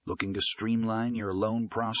Looking to streamline your loan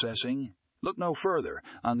processing? Look no further.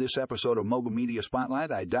 On this episode of Mogul Media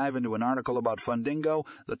Spotlight, I dive into an article about Fundingo,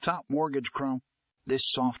 the top mortgage This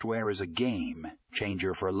software is a game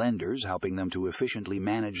changer for lenders, helping them to efficiently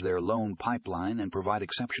manage their loan pipeline and provide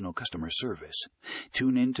exceptional customer service.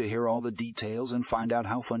 Tune in to hear all the details and find out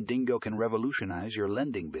how Fundingo can revolutionize your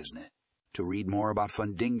lending business. To read more about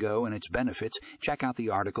Fundingo and its benefits, check out the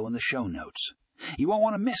article in the show notes. You won't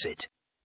want to miss it.